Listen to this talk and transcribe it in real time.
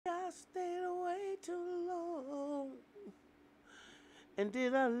stayed away too long? And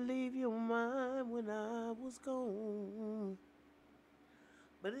did I leave your mind when I was gone?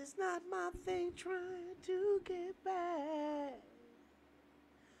 But it's not my thing trying to get back.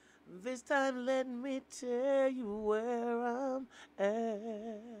 This time let me tell you where I'm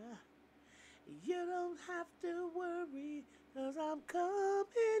at. You don't have to worry, 'cause I'm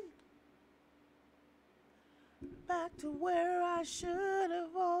coming back to where I should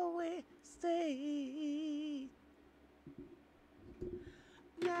have always stayed.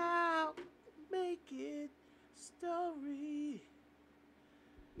 Now make it story.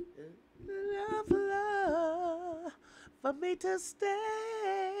 Enough love for me to stay.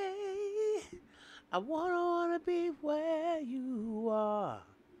 I wanna be where you are.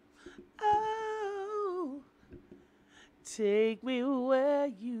 Oh, take me where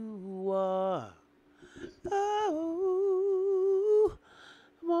you are. Oh,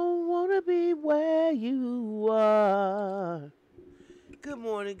 I wanna be where you are. Good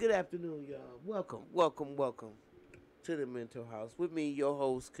morning, good afternoon, y'all. Welcome to the Mental House with me, your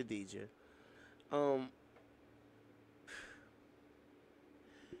host, Khadijah. Um,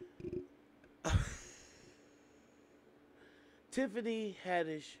 Tiffany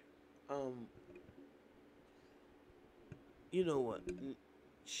Haddish, you know what?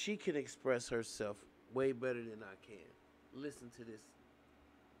 She can express herself way better than I can. Listen to this.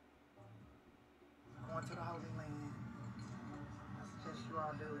 Going to the Holy Land. I suggest you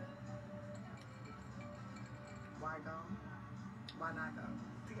all do it. Why go? Why not go?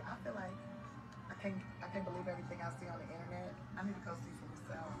 See, I feel like I can't believe everything I see on the internet. I need to go see for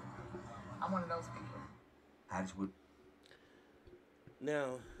myself. I'm one of those people. I just would.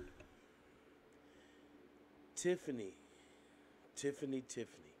 Now, Tiffany.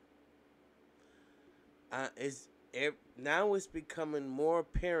 Now it's becoming more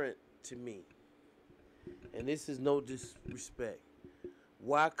apparent to me, and this is no disrespect,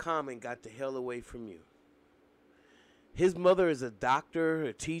 why Common got the hell away from you. His mother is a doctor,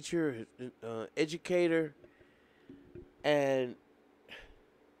 a teacher, educator, and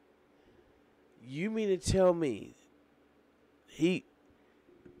you mean to tell me he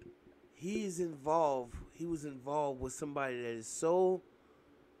was involved with somebody that is so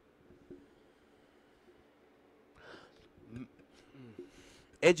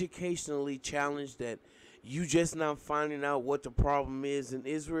educationally challenged that you just now finding out what the problem is in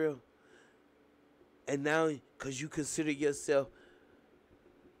Israel? And now, because you consider yourself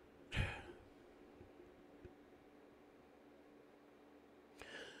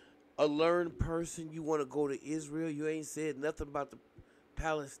a learned person, you want to go to Israel. You ain't said nothing about the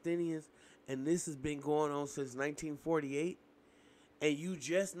Palestinians, and this has been going on since 1948, and you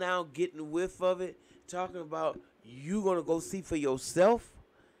just now getting whiff of it, talking about you gonna go see for yourself.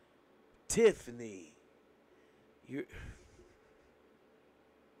 Tiffany, you're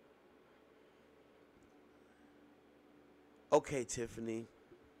okay. Tiffany,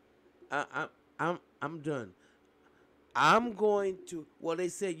 I'm done. I'm going to. Well, they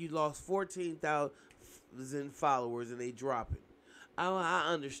said you lost 14,000 followers and they drop it. I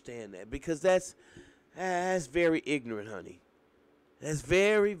understand that because that's very ignorant, honey. That's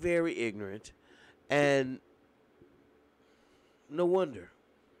very, very ignorant, and no wonder.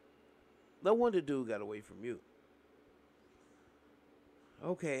 No wonder dude got away from you.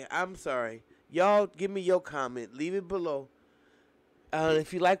 Okay, I'm sorry. Y'all give me your comment. Leave it below.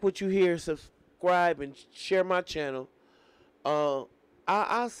 If you like what you hear, subscribe and share my channel.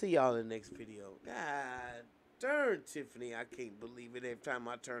 I'll see y'all in the next video. God darn, Tiffany, I can't believe it. Every time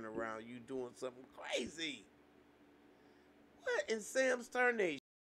I turn around, you doing something crazy. What in Sam's Tarnation?